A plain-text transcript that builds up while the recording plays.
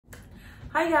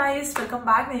Hi guys, welcome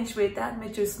back. నేను శ్వేత and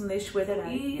మీరు చూస్తుంది Swetha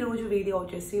Diaries. ఈ రోజు వీడియో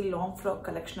వచ్చేసి లాంగ్ ఫ్రాక్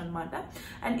కలెక్షన్ అన్నమాట.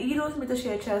 అండ్ ఈ రోజు మీతో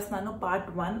షేర్ చేస్తున్నాను పార్ట్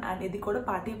 1 అండ్ ఇది కూడా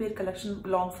party wear collection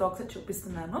long frocks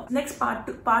చూపిస్తున్నాను. నెక్స్ట్ పార్ట్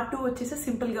 2 వచ్చేసి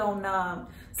సింపుల్ గా ఉన్న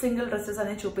సింగిల్ డ్రెస్సెస్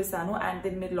అనేది చూపిస్తాను. అండ్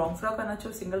దీన్ని మీరు లాంగ్ ఫ్రాక్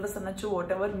అనొచ్చు, సింగిల్ డ్రెస్ అనొచ్చు,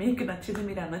 వాట్ ఎవర్ మీకు నచ్చింది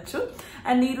మీరు అనొచ్చు.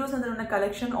 అండ్ ఈ రోజు అందులో ఉన్న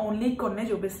కలెక్షన్ ఓన్లీ కొన్నే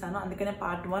చూపిస్తాను, అందుకనే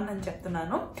పార్ట్ 1 అని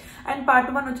చెప్తున్నాను. అండ్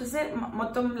పార్ట్ 1 వచ్చేసి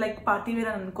మొత్తం లైక్ పార్టీ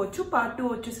వేర్ అని అనుకోవచ్చు, పార్ట్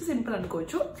 2 వచ్చేసి సింపుల్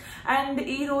అనుకోవచ్చు. అండ్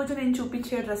ఈ రోజు నేను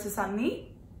చూపించే డ్రెస్సెస్ అన్ని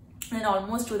నేను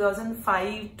ఆల్మోస్ట్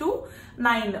 2005 to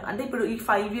 9 అంటే ఇప్పుడు ఈ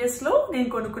 5 years లో నేను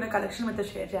కొనుక్కునే కలెక్షన్ మీతో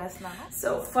షేర్ చేస్తున్నాను. సో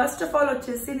ఫస్ట్ ఆఫ్ ఆల్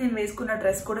వచ్చేసి నేను వేసుకున్న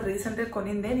డ్రెస్ కూడా రీసెంట్ గా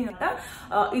కొనిందే. నేను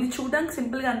ఇది చూడడానికి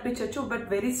సింపుల్ గా అనిపించవచ్చు, బట్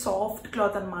వెరీ సాఫ్ట్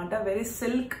క్లాత్ అనమాట, వెరీ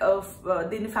సిల్క్.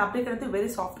 దీని ఫ్యాబ్రిక్ అనేది వెరీ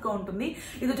సాఫ్ట్ గా ఉంటుంది.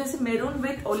 ఇది వచ్చేసి మెరూన్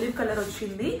విత్ ఒలివ్ కలర్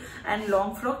వచ్చింది అండ్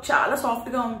లాంగ్ ఫ్రాక్ చాలా సాఫ్ట్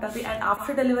గా ఉంటుంది. అండ్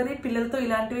ఆఫ్టర్ డెలివరీ పిల్లలతో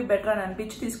ఇలాంటివి బెటర్ అని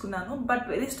అనిపించి తీసుకున్నాను, బట్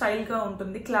వెరీ స్టైల్ గా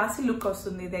ఉంటుంది, క్లాసీ లుక్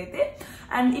వస్తుంది ఇదైతే.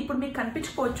 అండ్ ఇప్పుడు మీకు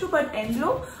కనిపించుకోవచ్చు, బట్ ఎండ్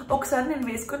లో ఒకసారి నేను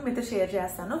వేసుకొని మీతో షేర్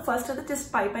చేస్తాను. ఫస్ట్ అయితే జస్ట్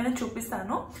పైన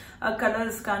చూపిస్తాను,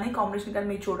 కలర్స్ కానీ కాంబినేషన్ కానీ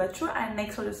మీరు చూడొచ్చు. అండ్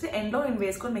నెక్స్ట్ వచ్చేసి ఎండ్ లో నేను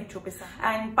వేసుకొని మీకు చూపిస్తాను.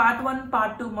 అండ్ పార్ట్ 1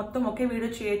 పార్ట్ 2 మొత్తం ఒకే వీడియో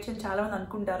చేయొచ్చు అని చాలా మంది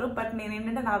అనుకుంటారు, బట్ నేను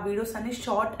ఏంటంటే నా వీడియోస్ అన్ని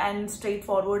షార్ట్ అండ్ స్ట్రైట్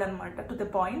ఫార్వర్డ్ అనమాట, టు ద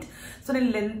పాయింట్. సో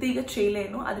నేను లెంతీగా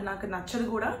చేయలేను, అది నాకు నచ్చదు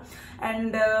కూడా.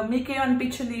 అండ్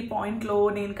మీకేమనిపించింది ఈ పాయింట్ లో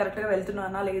నేను కరెక్ట్ గా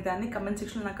వెళ్తున్నానా లేదా అని కమెంట్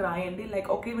సెక్షన్ లో నాకు రాయండి.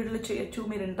 లైక్ ఒకే వీడియోలో చేయొచ్చు,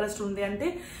 మీరు ఇంట్రెస్ట్ ఉంది అంటే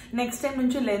నెక్స్ట్ టైం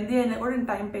నుంచి లెంతీ అయినా కూడా నేను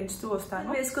టైం పెంచుతూ వస్తాను.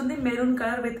 వేసుకుంది మెరూన్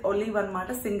కలర్ విత్ ఒలివ్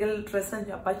అనమాట, సింగిల్ డ్రెస్ అని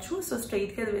చెప్పచ్చు. సో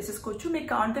స్ట్రైట్ గా వేసేసుకోవచ్చు, మీకు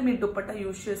కావాలంటే మీరు దుపట్టా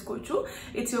యూజ్ చేసుకోవచ్చు,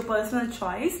 it's your personal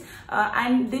choice.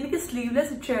 And దీనికి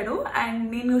స్లీవ్లెస్ ఇచ్చాడు. అండ్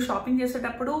నేను షాపింగ్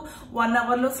చేసేటప్పుడు 1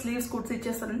 hour లో స్లీవ్స్ కుట్స్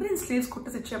ఇచ్చేస్తానంటే నేను స్లీవ్స్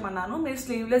కుట్స్ ఇచ్చేయమన్నాను. మీరు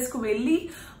స్లీవ్లెస్ కు వెళ్ళి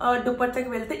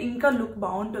దుపట్టాకి వెళ్తే ఇంకా లుక్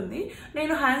బాగుంటుంది.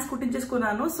 నేను హ్యాండ్స్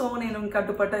కుట్టించేసుకున్నాను, సో నేను ఇంకా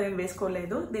దుపట్టా నేను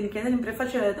వేసుకోలేదు. దీనికి నేను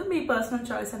ప్రిఫర్ చేయలేదు, మీ పర్సనల్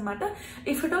చాయిస్ అనమాట.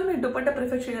 ఇఫ్ ఇట్ ఆల్ మీరు దుపట్టా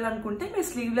ప్రిఫర్ చేయాలనుకుంటే మీరు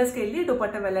స్లీవ్లెస్ కి వెళ్ళి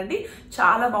దుపట్టా వెళ్ళండి,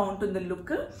 చాలా బాగుంటుంది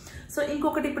లుక్. సో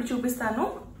ఇంకొకటి ఇప్పుడు చూపిస్తాను.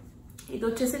 ఇది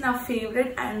వచ్చేసి నా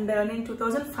ఫేవరెట్ అండ్ నేను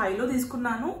 2005 లో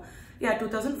తీసుకున్నాను.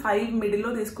 2005 మిడిల్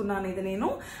లో తీసుకున్నాను ఇది నేను.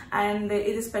 అండ్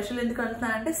ఇది స్పెషల్ ఎందుకు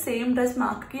అంటున్నానంటే సేమ్ డ్రెస్ మా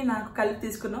అక్కకి నాకు కలిపి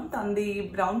తీసుకున్నాం. తనది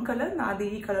బ్రౌన్ కలర్, నాది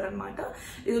ఈ కలర్ అనమాట.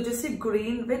 ఇది వచ్చేసి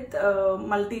గ్రీన్ విత్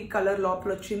మల్టీ కలర్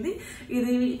లోపల వచ్చింది.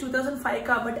 ఇది 2005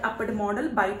 కాబట్టి అప్పటి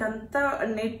మోడల్. బయట అంతా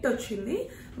నెట్ వచ్చింది,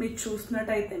 మీరు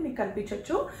చూసినట్టయితే మీకు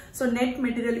కనిపించవచ్చు. సో నెట్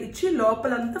మెటీరియల్ ఇచ్చి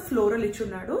లోపలంతా ఫ్లోరల్ ఇచ్చి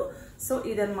ఉన్నాడు. సో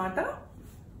ఇదనమాట.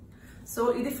 సో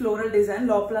ఇది ఫ్లోరల్ డిజైన్,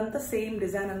 లోపలంతా సేమ్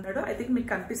డిజైన్ అన్నాడు. ఐ థింక్ మీకు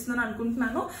కనిపిస్తుందని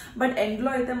అనుకుంటున్నాను, బట్ ఎండ్ లో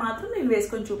అయితే మాత్రం నేను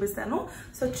వేసుకొని చూపిస్తాను.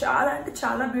 సో చాలా అంటే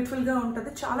చాలా బ్యూటిఫుల్ గా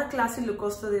ఉంటుంది, చాలా క్లాసీ లుక్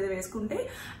వస్తుంది ఇది వేసుకుంటే.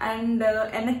 అండ్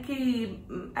వెనక్కి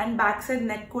అండ్ బ్యాక్ సైడ్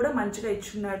నెక్ కూడా మంచిగా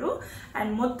ఇచ్చున్నాడు.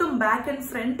 అండ్ మొత్తం back and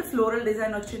front floral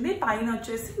design వచ్చింది, పైన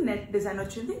వచ్చేసి నెట్ డిజైన్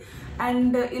వచ్చింది.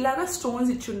 అండ్ ఇలాగా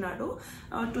స్టోన్స్ ఇచ్చున్నాడు.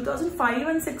 2005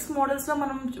 and 6 మోడల్స్ లో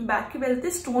మనం బ్యాక్ కి వెళ్తే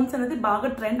స్టోన్స్ అనేది బాగా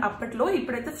ట్రెండ్ అప్పట్లో.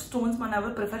 ఇప్పుడైతే స్టోన్స్ మనం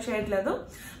ఎవరు ప్రిఫర్ చేయట్లేదు,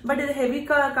 బట్ ఇది హెవీ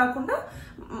కాకుండా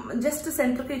జస్ట్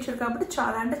సెంటర్ కి ఇచ్చారు కాబట్టి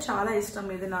చాలా అంటే చాలా ఇష్టం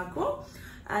ఇది నాకు.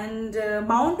 అండ్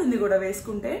బాగుంటుంది కూడా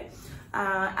వేసుకుంటే.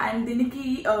 అండ్ దీనికి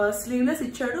స్లీవ్లెస్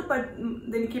ఇచ్చాడు, బట్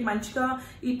దీనికి మంచిగా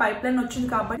ఈ పైప్ లైన్ వచ్చింది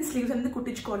కాబట్టి స్లీవ్స్ అనేది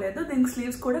కుట్టించుకోలేదు. దీనికి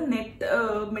స్లీవ్స్ కూడా నెట్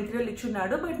మెటీరియల్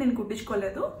ఇచ్చున్నాడు, బట్ నేను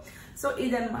కుట్టించుకోలేదు. సో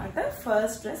ఇదనమాట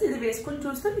ఫస్ట్ డ్రెస్. ఇది వేసుకొని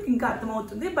చూస్తే మీకు ఇంకా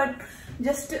అర్థమవుతుంది, బట్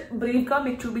జస్ట్ బ్రీఫ్ గా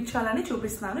మీకు చూపించాలని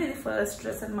చూపిస్తున్నాను. ఇది ఫస్ట్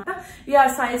డ్రెస్ అనమాట.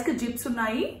 సైజ్ కి జిప్స్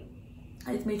ఉన్నాయి,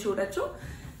 అది మీరు చూడొచ్చు.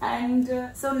 అండ్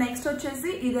సో నెక్స్ట్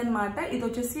వచ్చేసి ఇదనమాట. ఇది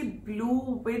వచ్చేసి blue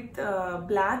with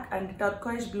black and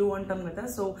టర్కాయిష్ blue అంటాం కదా.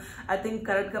 సో ఐ థింక్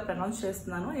కరెక్ట్ గా ప్రొనౌన్స్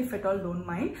చేస్తున్నాను, if at all don't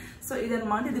mind. So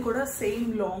ఇదనమాట. ఇది కూడా సేమ్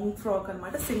లాంగ్ ఫ్రాక్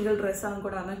అనమాట, సింగిల్ డ్రెస్ అని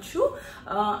కూడా అనొచ్చు.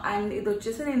 అండ్ ఇది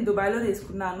వచ్చేసి నేను దుబాయ్ లో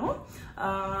తీసుకున్నాను.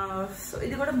 సో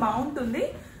ఇది కూడా బాగుంటుంది.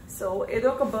 సో ఏదో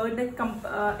ఒక బర్త్డే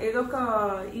ఏదో ఒక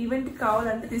ఈవెంట్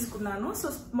కావాలంటే తీసుకున్నాను. సో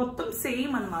మొత్తం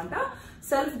సేమ్ అనమాట,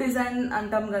 సెల్ఫ్ డిజైన్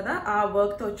అంటాం కదా, ఆ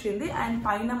వర్క్ తో వచ్చింది. అండ్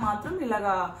పైన మాత్రం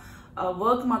ఇలాగా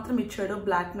వర్క్ మాత్రం ఇచ్చాడు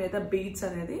బ్లాక్ మీద బీడ్స్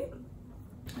అనేది.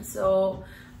 సో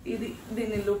ఇది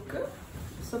దీని లుక్.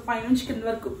 సో పైనుంచి కింద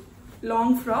వరకు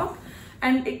లాంగ్ ఫ్రాక్.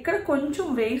 అండ్ ఇక్కడ కొంచెం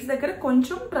వేస్ట్ దగ్గర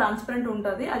కొంచెం ట్రాన్స్పరెంట్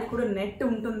ఉంటుంది, అది కూడా నెట్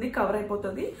ఉంటుంది, కవర్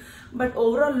అయిపోతుంది. బట్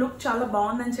ఓవరాల్ లుక్ చాలా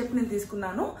బాగుందని చెప్పి నేను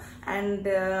తీసుకున్నాను. అండ్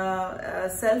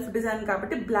సెల్ఫ్ డిజైన్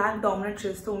కాబట్టి బ్లాక్ డామినేట్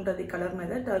చేస్తూ ఉంటుంది కలర్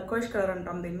మీద. టర్కాయిష్ కలర్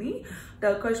అంటాం దీన్ని,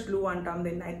 టర్కాయిష్ బ్లూ అంటాం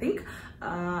దీన్ని ఐ థింక్.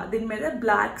 దీని మీద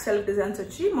బ్లాక్ సెల్ఫ్ డిజైన్స్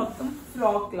వచ్చి మొత్తం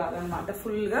ఫ్రాక్ లాగా అనమాట,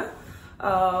 ఫుల్ గా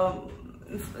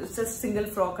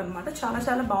సింగిల్ ఫ్రాక్ అనమాట. చాలా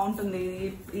చాలా బాగుంటుంది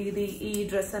ఇది ఈ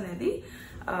డ్రెస్ అనేది.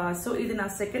 సో ఇది నా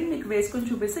సెకండ్, మీకు వేసుకొని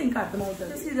చూపిస్తే ఇంకా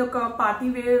అర్థమవుతుంది. ఇది ఒక పార్టీ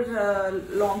వేర్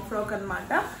లాంగ్ ఫ్రాక్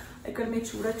అనమాట. ఇక్కడ మీరు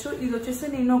చూడొచ్చు. ఇది వచ్చేసి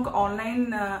నేను ఒక ఆన్లైన్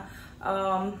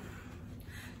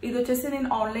ఇది వచ్చేసి నేను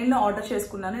ఆన్లైన్లో ఆర్డర్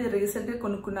చేసుకున్నాను. ఇది రీసెంట్గా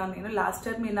కొనుక్కున్నాను నేను. లాస్ట్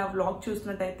టైం మీరు నా వ్లాగ్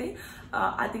చూసినట్టయితే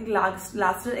ఐ థింక్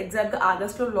లాస్ట్ ఇయర్ ఎగ్జాక్ట్గా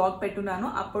ఆగస్ట్లో వ్లాగ్ పెట్టున్నాను.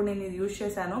 అప్పుడు నేను ఇది యూజ్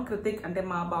చేశాను. కృతిక్ అంటే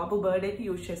మా బాబు బర్త్డేకి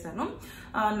యూజ్ చేశాను.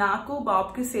 నాకు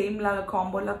బాబుకి సేమ్ లాగా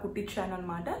కాంబోలా కుట్టించాను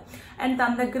అనమాట. అండ్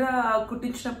తన దగ్గర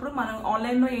కుట్టించినప్పుడు మనం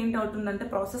ఆన్లైన్లో ఏంటి అవుతుందంటే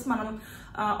ప్రాసెస్, మనం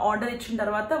ఆర్డర్ ఇచ్చిన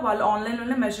తర్వాత వాళ్ళు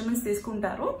ఆన్లైన్లోనే మెజర్మెంట్స్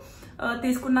తీసుకుంటారు.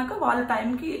 తీసుకున్నాక వాళ్ళ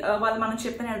టైంకి వాళ్ళు మనం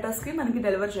చెప్పిన అడ్రస్కి మనకి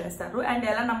డెలివర్ చేస్తారు. అండ్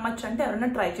ఎలా నమ్మచ్చు అంటే ఎవరైనా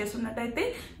ట్రై చేస్తున్నట్టయితే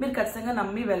మీరు ఖచ్చితంగా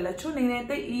నమ్మి వెళ్ళొచ్చు.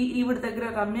 నేనైతే ఈవిడ దగ్గర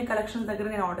రమ్య కలెక్షన్స్ దగ్గర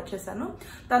నేను ఆర్డర్ చేశాను.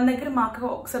 తన దగ్గర మాకు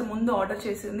ఒకసారి ముందు ఆర్డర్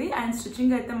చేసింది. అండ్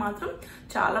స్టిచ్చింగ్ అయితే మాత్రం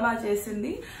చాలా బాగా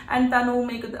చేసింది. అండ్ తను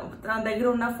మీకు తన దగ్గర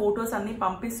ఉన్న ఫొటోస్ అన్ని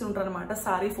పంపిస్తుంటారు అనమాట,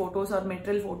 sorry photos are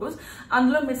material photos.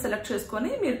 అందులో మీరు సెలెక్ట్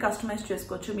చేసుకొని మీరు కస్టమైజ్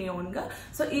చేసుకోవచ్చు మీ ఓన్గా.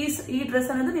 సో ఈ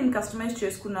డ్రెస్ అనేది నేను కస్టమైజ్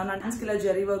చేసుకున్నాను. హ్యాండ్స్కి ఇలా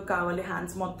జరీ వర్క్ కావాలి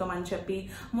హ్యాండ్స్ మొత్తం అని చెప్పి,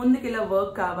 ముందుకి ఇలా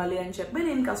వర్క్ కావాలి అని చెప్పి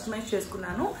నేను కస్టమైజ్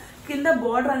చేసుకున్నాను. కింద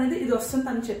బార్డర్ అనేది ఇది వస్తుంది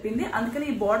అని చెప్పింది, అందుకని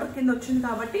ఈ బార్డర్ కింద వచ్చింది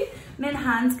కాబట్టి నేను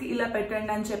హ్యాండ్స్ కి ఇలా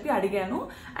పెట్టండి అని చెప్పి అడిగాను.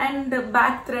 అండ్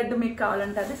బ్యాక్ థ్రెడ్ మీకు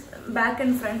కావాలంటే అది బ్యాక్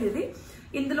అండ్ ఫ్రంట్. ఇది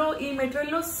ఇందులో ఈ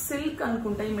మెటీరియల్లో సిల్క్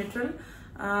అనుకుంటా,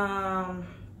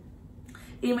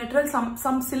 ఈ మెటీరియల్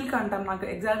సమ్ సిల్క్ అంటాం, నాకు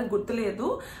ఎగ్జాక్ట్ గుర్తులేదు.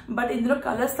 బట్ ఇందులో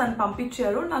కలర్స్ తను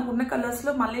పంపించారు. నాకు ఉన్న కలర్స్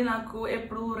లో మళ్ళీ నాకు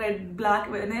ఎప్పుడు రెడ్ బ్లాక్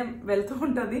వెళ్తూ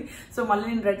ఉంటుంది. సో మళ్ళీ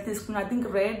నేను రెడ్ తీసుకున్నాను. ఐ థింక్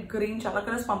రెడ్ గ్రీన్ చాలా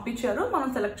కలర్స్ పంపించారు, మనం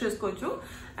సెలెక్ట్ చేసుకోవచ్చు.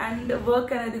 అండ్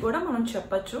వర్క్ అనేది కూడా మనం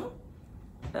చెప్పచ్చు,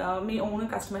 మీ ఓన్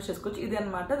కస్టమైజ్ చేసుకోవచ్చు. ఇది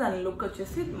అనమాట దాని లుక్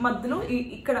వచ్చేసి. మధ్యలో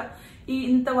ఇక్కడ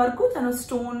ఇంతవరకు తను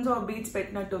స్టోన్స్ ఆర్ బీడ్స్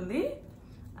పెట్టినట్టుంది.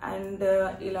 అండ్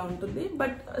ఇలా ఉంటుంది.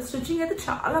 బట్ స్టిచ్చింగ్ అయితే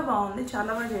చాలా బాగుంది,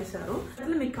 చాలా బాగా చేశారు.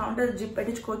 అట్లా మీకు కౌంటర్ జిప్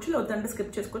పెట్టించుకోవచ్చు, లేదంటే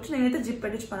స్కిప్ చేసుకోవచ్చు. నేనైతే జిప్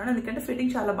పెట్టించుకున్నాను ఎందుకంటే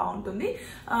ఫిట్టింగ్ చాలా బాగుంటుంది.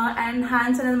 అండ్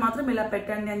హ్యాండ్స్ అనేది మాత్రం ఇలా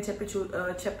పెట్టండి అని చెప్పి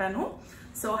చెప్పాను.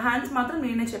 సో హ్యాండ్స్ మాత్రం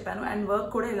నేనే చెప్పాను. అండ్ వర్క్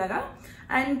కూడా ఇలాగా.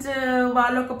 అండ్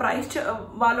వాళ్ళొక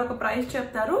ప్రైస్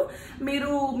చెప్తారు,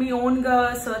 మీరు మీ ఓన్గా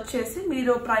సర్చ్ చేసి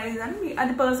మీరు ప్రైస్ అని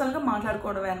అది పర్సనల్గా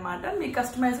మాట్లాడుకోవడమే అనమాట. మీకు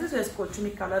కస్టమైజ్ చేసుకోవచ్చు,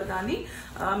 మీ కలర్ కానీ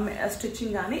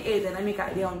స్టిచ్చింగ్ కానీ ఏదైనా మీకు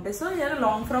ఐడియా ఉంటే. సో ఇలా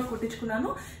లాంగ్ ఫ్రాక్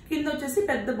కుట్టించుకున్నాను. కింద వచ్చేసి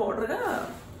పెద్ద బార్డర్గా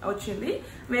వచ్చింది.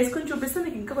 వేసుకుని చూపిస్తే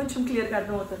మీకు ఇంకా కొంచెం క్లియర్గా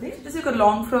అర్థమవుతుంది. వచ్చేసి ఒక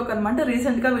లాంగ్ ఫ్రాక్ అనమాట.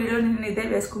 రీసెంట్గా వీడియో నేను ఇదే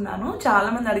వేసుకున్నాను. చాలా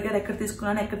మంది అడిగారు ఎక్కడ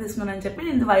తీసుకున్నాను అని చెప్పి.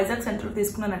 నేను వైజాగ్ సెంటర్లో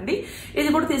తీసుకున్నానండి. ఇది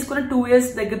కూడా తీసుకున్న 2 years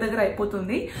దగ్గర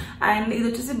అయిపోతుంది. అండ్ ఇది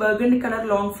వచ్చేసి బర్గండి కలర్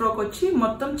లాంగ్ ఫ్రాక్ వచ్చి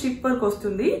మొత్తం చిప్ వర్క్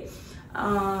వస్తుంది.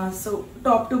 సో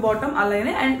టాప్ టు బాటమ్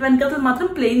అలానే. అండ్ వెనకాల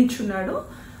మాత్రం ప్లెయిన్ ఇచ్చున్నాడు.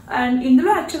 అండ్ ఇందులో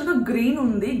యాక్చువల్గా గ్రీన్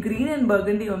ఉంది, గ్రీన్ అండ్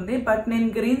బర్గండీ ఉంది. బట్ నేను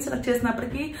గ్రీన్ సెలెక్ట్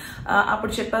చేసినప్పటికీ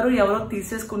అప్పుడు చెప్పారు ఎవరో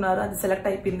తీసేసుకున్నారు, అది సెలెక్ట్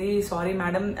అయిపోయింది, సారీ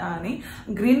మేడం అని.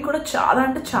 గ్రీన్ కూడా చాలా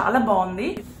అంటే చాలా బాగుంది.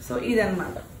 సో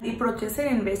ఇదన్నమాట. ఇప్పుడు వచ్చేసి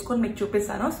నేను వేసుకొని మీకు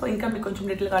చూపిస్తాను. సో ఇంకా మీకు కొంచెం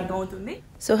లిటిల్గా అర్థమవుతుంది.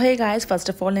 So hey guys, first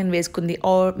of all నేను వేసుకుంది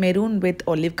మెరూన్ విత్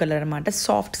ఆలివ్ కలర్ అనమాట.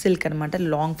 సాఫ్ట్ సిల్క్ అనమాట.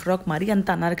 లాంగ్ ఫ్రాక్, మరి అంత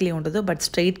అనార్కలి ఉండదు, బట్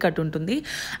స్ట్రైట్ కట్ ఉంటుంది.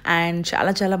 అండ్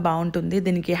చాలా చాలా బాగుంటుంది.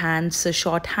 దీనికి హ్యాండ్స్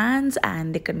షార్ట్ హ్యాండ్స్.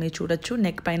 అండ్ ఇక్కడ మీరు చూడొచ్చు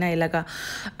నెక్ పైన ఇలాగా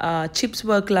చిప్స్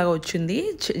వర్క్ లాగా వచ్చింది.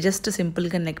 జస్ట్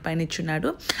సింపుల్గా నెక్ పైన ఇచ్చున్నాడు.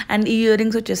 అండ్ ఈ ఇయర్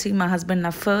రింగ్స్ వచ్చేసి మా హస్బెండ్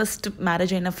నా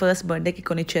మ్యారేజ్ అయిన ఫస్ట్ బర్త్డేకి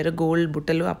కొనిచ్చారు, గోల్డ్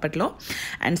బుట్టలు అప్పట్లో.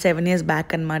 అండ్ 7 years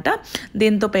బ్యాక్ అనమాట.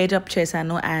 దీంతో పేర్ అప్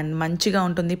చేశాను. అండ్ మంచిగా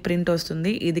ఉంటుంది, ప్రింట్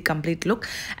వస్తుంది. ఇది complete look.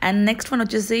 And next one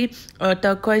వచ్చేసి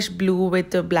టర్కాయిష్ బ్లూ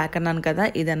విత్ బ్లాక్ అన్నాను కదా,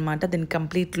 ఇదనమాట దీని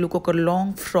కంప్లీట్ లుక్. ఒక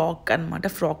లాంగ్ ఫ్రాక్ అనమాట,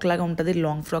 ఫ్రాక్ లాగా ఉంటుంది,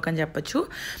 లాంగ్ ఫ్రాక్ అని చెప్పొచ్చు.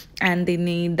 అండ్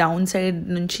దీన్ని డౌన్ సైడ్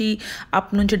నుంచి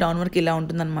అప్ నుంచి డౌన్ వరకు ఇలా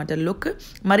ఉంటుంది అనమాట లుక్.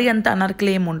 మరి అంత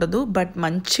అనార్కలి ఏమి ఉండదు, బట్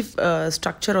మంచి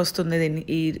స్ట్రక్చర్ వస్తుంది దీన్ని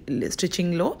ఈ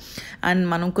స్టిచ్చింగ్లో. అండ్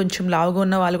మనం కొంచెం లావుగా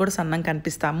ఉన్న వాళ్ళు కూడా సన్నంగా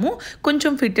కనిపిస్తాము.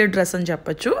 కొంచెం ఫిట్టెడ్ డ్రెస్ అని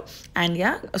చెప్పొచ్చు. అండ్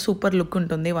సూపర్ లుక్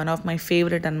ఉంటుంది. వన్ ఆఫ్ మై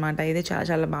ఫేవరెట్ అనమాట. ఇది చాలా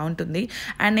చాలా బాగుంటుంది.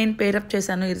 అండ్ నేను పేరప్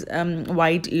చేశాను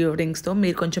వైట్ ఇయర్ రింగ్స్తో.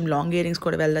 మీరు కొంచెం లాంగ్ ఇయర్ రింగ్స్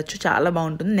కూడా వెళ్ళొచ్చు, చాలా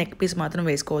బాగుంటుంది. నెక్ పీస్ మాత్రం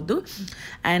వేసుకోవద్దు.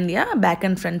 And back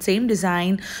and front same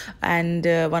design. And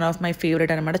one of my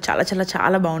favourite అనమాట. చాలా చాలా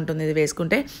చాలా బాగుంటుంది ఇది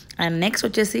వేసుకుంటే. అండ్ నెక్స్ట్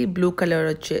వచ్చేసి బ్లూ కలర్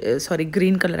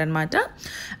గ్రీన్ కలర్ అనమాట.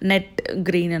 నెట్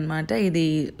గ్రీన్ అనమాట. ఇది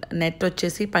నెట్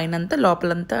వచ్చేసి పైనంతా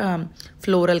లోపలంతా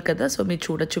ఫ్లోరల్ కదా. సో మీరు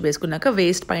చూడొచ్చు వేసుకున్నాక.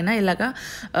 వేస్ట్ పైన ఇలాగా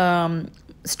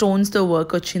స్టోన్స్తో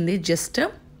వర్క్ వచ్చింది జస్ట్.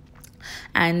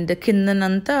 అండ్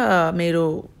కిందనంతా మీరు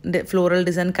ఫ్లోరల్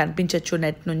డిజైన్ కనిపించవచ్చు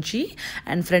నెట్ నుంచి.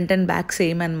 And front and back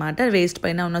same అనమాట. వేస్ట్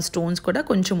పైన ఉన్న స్టోన్స్ కూడా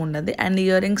కొంచెం ఉన్నది. అండ్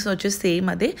ఇయర్ రింగ్స్ వచ్చేసి సేమ్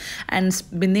అదే. అండ్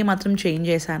బిందీ మాత్రం చేంజ్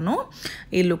చేశాను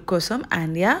ఈ లుక్ కోసం.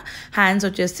 అండ్ హ్యాండ్స్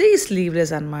వచ్చేసి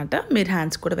స్లీవ్లెస్ అనమాట. మీరు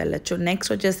హ్యాండ్స్ కూడా వెళ్ళొచ్చు.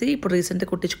 నెక్స్ట్ వచ్చేసి ఇప్పుడు రీసెంట్గా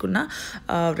కుట్టించుకున్న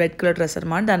రెడ్ కలర్ డ్రెస్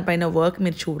అనమాట. దానిపైన వర్క్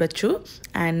మీరు చూడొచ్చు.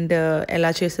 అండ్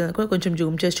ఎలా చేసేది కూడా కొంచెం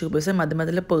జూమ్ చేసి చూపిస్తే మధ్య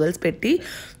మధ్యలో పర్ల్స్ పెట్టి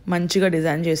మంచిగా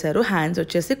డిజైన్ చేశారు. హ్యాండ్స్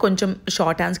వచ్చేసి కొంచెం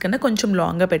షార్ట్ హ్యాండ్స్ కన్నా కొంచెం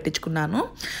లాంగ్గా పెట్టించుకున్నాను.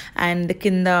 అండ్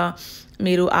కింద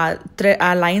మీరు ఆ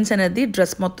లైన్స్ అనేది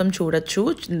డ్రెస్ మొత్తం చూడొచ్చు,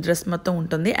 డ్రెస్ మొత్తం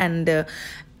ఉంటుంది. అండ్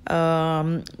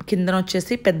కిందన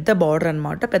వచ్చేసి పెద్ద బార్డర్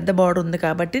అనమాట. పెద్ద బార్డర్ ఉంది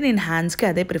కాబట్టి నేను హ్యాండ్స్కి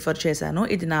అదే ప్రిఫర్ చేశాను.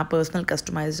 ఇది నా పర్సనల్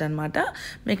కస్టమైజ్డ్ అనమాట.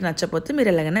 మీకు నచ్చకపోతే మీరు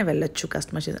ఎలాగైనా వెళ్ళొచ్చు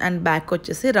కస్టమైజ్. అండ్ బ్యాక్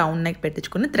వచ్చేసి round neck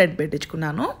పెట్టించుకుని thread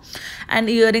పెట్టించుకున్నాను. And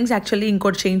ear rings actually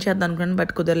ఇంకోటి చేంజ్ చేద్దాం అనుకున్నాను,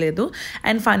 బట్ కుదరలేదు.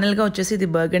 అండ్ ఫైనల్గా వచ్చేసి ఇది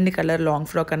బర్గండి కలర్ లాంగ్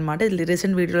ఫ్రాక్ అనమాట. ఇది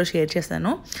రీసెంట్ వీడియోలో షేర్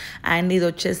చేశాను. అండ్ ఇది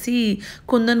వచ్చేసి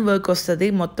కుందన్ వర్క్ వస్తుంది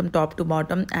మొత్తం top to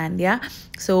bottom. And yeah,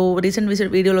 so recent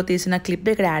వీడియోలో తీసిన క్లిప్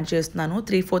ఇక్కడ యాడ్ చేస్తున్నాను.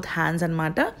 3/4 హ్యాండ్స్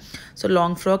అనమాట. సో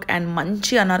లాంగ్ ఫ్రాక్ అండ్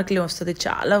మంచి అనార్కలి వస్తుంది.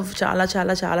 చాలా చాలా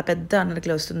చాలా చాలా పెద్ద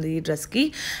అనార్కలి వస్తుంది ఈ డ్రెస్కి.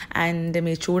 అండ్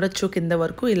మీరు చూడొచ్చు కింద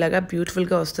వరకు ఇలాగా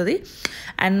బ్యూటిఫుల్గా వస్తుంది.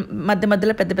 అండ్ మధ్య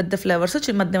మధ్యలో పెద్ద పెద్ద ఫ్లవర్స్,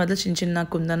 మధ్య మధ్యలో చిన్న చిన్న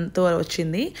కుందన్తో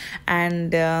వచ్చింది.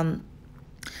 అండ్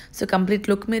సో కంప్లీట్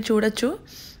లుక్ మీరు చూడొచ్చు.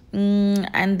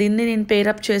 అండ్ దీన్ని నేను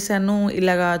పేరప్ చేశాను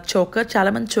ఇలాగా చోకర్.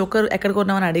 చాలామంది చోకర్ ఎక్కడ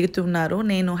కొన్నామని అడుగుతున్నారు.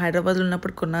 నేను హైదరాబాద్లో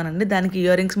ఉన్నప్పుడు కొన్నానండి. దానికి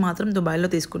ఇయర్ రింగ్స్ మాత్రం దుబాయ్లో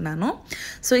తీసుకున్నాను.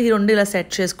 సో ఈ రెండు ఇలా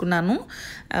సెట్ చేసుకున్నాను.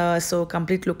 సో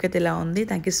కంప్లీట్ లుక్ అయితే ఇలా ఉంది.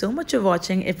 Thank you so much for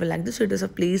watching. If you like this videos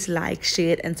please like,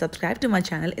 share and subscribe to my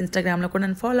channel. ఇన్స్టాగ్రామ్లో కూడా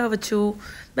నన్ను ఫాలో అవ్వచ్చు.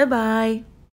 బాయ్.